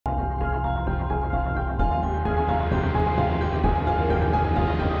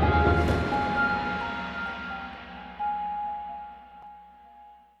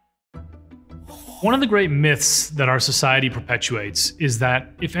One of the great myths that our society perpetuates is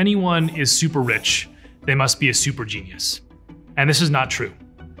that if anyone is super rich, they must be a super genius. And this is not true.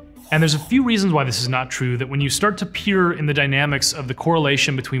 And there's a few reasons why this is not true that when you start to peer in the dynamics of the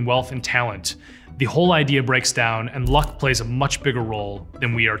correlation between wealth and talent, the whole idea breaks down and luck plays a much bigger role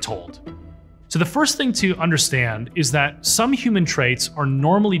than we are told. So the first thing to understand is that some human traits are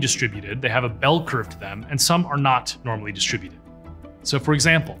normally distributed, they have a bell curve to them, and some are not normally distributed. So for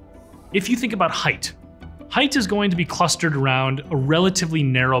example, if you think about height is going to be clustered around a relatively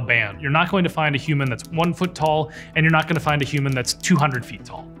narrow band. You're not going to find a human that's 1 foot tall, and you're not going to find a human that's 200 feet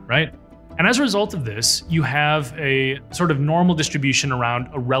tall, right? And as a result of this, you have a sort of normal distribution around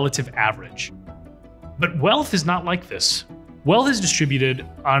a relative average. But wealth is not like this. Wealth is distributed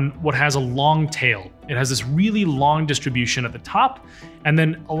on what has a long tail. It has this really long distribution at the top, and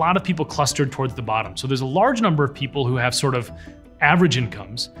then a lot of people clustered towards the bottom. So there's a large number of people who have sort of average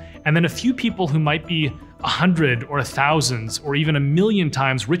incomes, and then a few people who might be 100 or 1,000 or even 1,000,000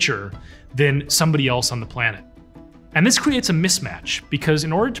 times richer than somebody else on the planet. And this creates a mismatch because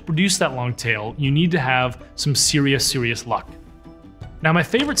in order to produce that long tail, you need to have some serious luck. Now, my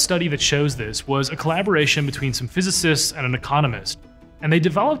favorite study that shows this was a collaboration between some physicists and an economist, and they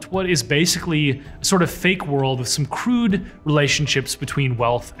developed what is basically a sort of fake world with some crude relationships between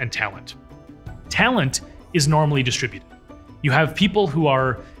wealth and talent. Talent is normally distributed. You have people who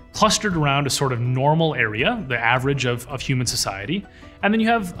are clustered around a sort of normal area, the average of human society, and then you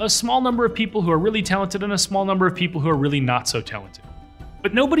have a small number of people who are really talented and a small number of people who are really not so talented.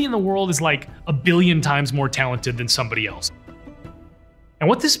 But nobody in the world is like 1,000,000,000 times more talented than somebody else. And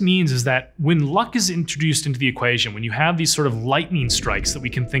what this means is that when luck is introduced into the equation, when you have these sort of lightning strikes that we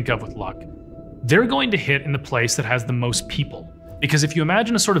can think of with luck, they're going to hit in the place that has the most people. Because if you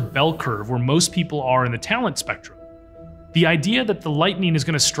imagine a sort of bell curve where most people are in the talent spectrum, the idea that the lightning is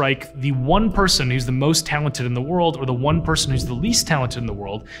going to strike the one person who's the most talented in the world or the one person who's the least talented in the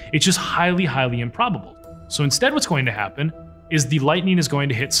world, it's just highly improbable. So instead what's going to happen is the lightning is going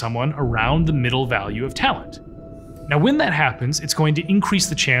to hit someone around the middle value of talent. Now when that happens, it's going to increase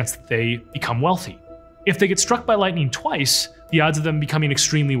the chance that they become wealthy. If they get struck by lightning twice, the odds of them becoming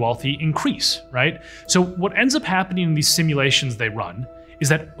extremely wealthy increase, right? So what ends up happening in these simulations they run is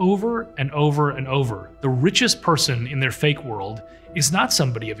that over and over, the richest person in their fake world is not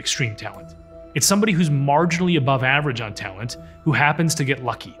somebody of extreme talent. It's somebody who's marginally above average on talent who happens to get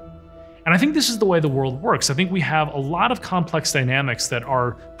lucky. And I think this is the way the world works. I think we have a lot of complex dynamics that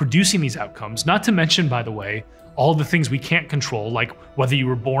are producing these outcomes, not to mention, by the way, all the things we can't control, like whether you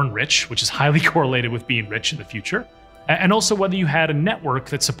were born rich, which is highly correlated with being rich in the future, and also whether you had a network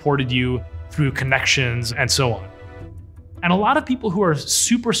that supported you through connections and so on. And a lot of people who are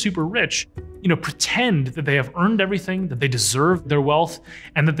super rich, pretend that they have earned everything, that they deserve their wealth,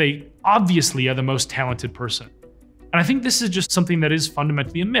 and that they obviously are the most talented person. And I think this is just something that is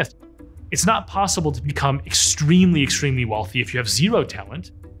fundamentally a myth. It's not possible to become extremely wealthy if you have zero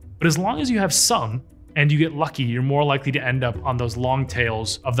talent, but as long as you have some and you get lucky, you're more likely to end up on those long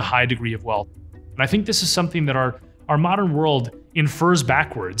tails of the high degree of wealth. And I think this is something that our modern world infers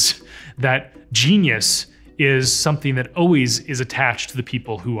backwards, that genius is something that always is attached to the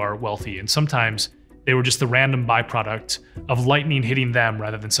people who are wealthy. And sometimes they were just the random byproduct of lightning hitting them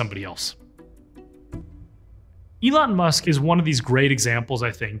rather than somebody else. Elon Musk is one of these great examples, I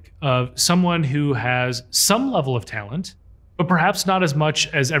think, of someone who has some level of talent, but perhaps not as much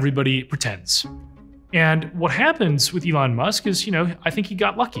as everybody pretends. And what happens with Elon Musk is, I think he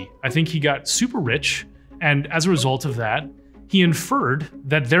got lucky. I think he got super rich. And as a result of that, he inferred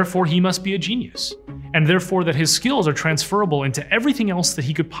that therefore he must be a genius, and therefore that his skills are transferable into everything else that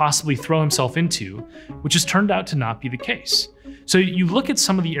he could possibly throw himself into, which has turned out to not be the case. So you look at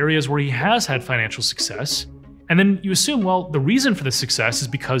some of the areas where he has had financial success, and then you assume, well, the reason for the success is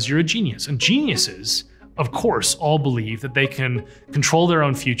because you're a genius. And geniuses, of course, all believe that they can control their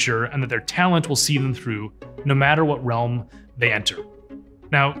own future and that their talent will see them through no matter what realm they enter.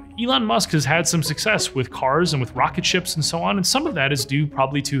 Now, Elon Musk has had some success with cars and with rocket ships and so on, and some of that is due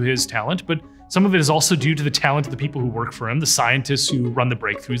probably to his talent, but some of it is also due to the talent of the people who work for him, the scientists who run the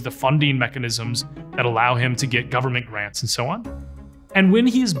breakthroughs, the funding mechanisms that allow him to get government grants and so on. And when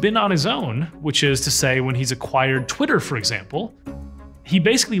he's been on his own, which is to say when he's acquired Twitter, for example, he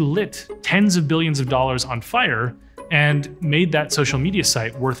basically lit tens of billions of dollars on fire and made that social media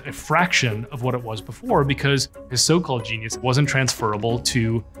site worth a fraction of what it was before because his so-called genius wasn't transferable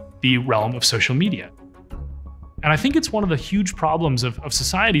to the realm of social media. And I think it's one of the huge problems of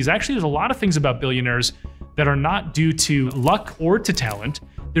societies. Actually, there's a lot of things about billionaires that are not due to luck or to talent.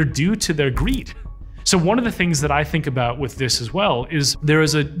 They're due to their greed. So one of the things that I think about with this as well is there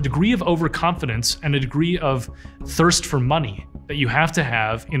is a degree of overconfidence and a degree of thirst for money that you have to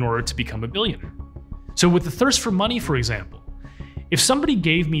have in order to become a billionaire. So with the thirst for money, for example, if somebody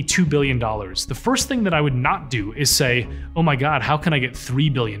gave me $2 billion, the first thing that I would not do is say, oh my God, how can I get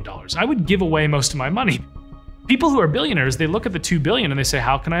 $3 billion? I would give away most of my money. People who are billionaires, they look at the 2 billion and they say,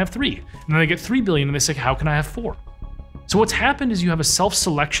 how can I have 3? And then they get 3 billion and they say, how can I have 4? So what's happened is you have a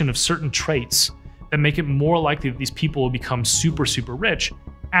self-selection of certain traits that make it more likely that these people will become super, super rich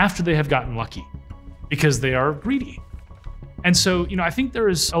after they have gotten lucky because they are greedy. And so, I think there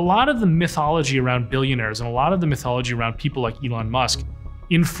is a lot of the mythology around billionaires and a lot of the mythology around people like Elon Musk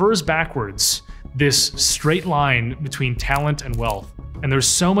infers backwards this straight line between talent and wealth. And there's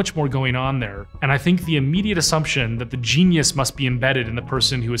so much more going on there. And I think the immediate assumption that the genius must be embedded in the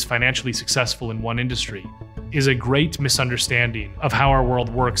person who is financially successful in one industry is a great misunderstanding of how our world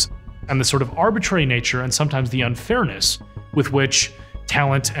works and the sort of arbitrary nature and sometimes the unfairness with which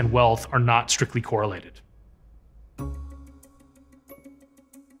talent and wealth are not strictly correlated.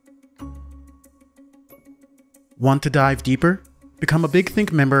 Want to dive deeper? Become a Big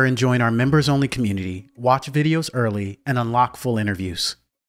Think member and join our members-only community, watch videos early, and unlock full interviews.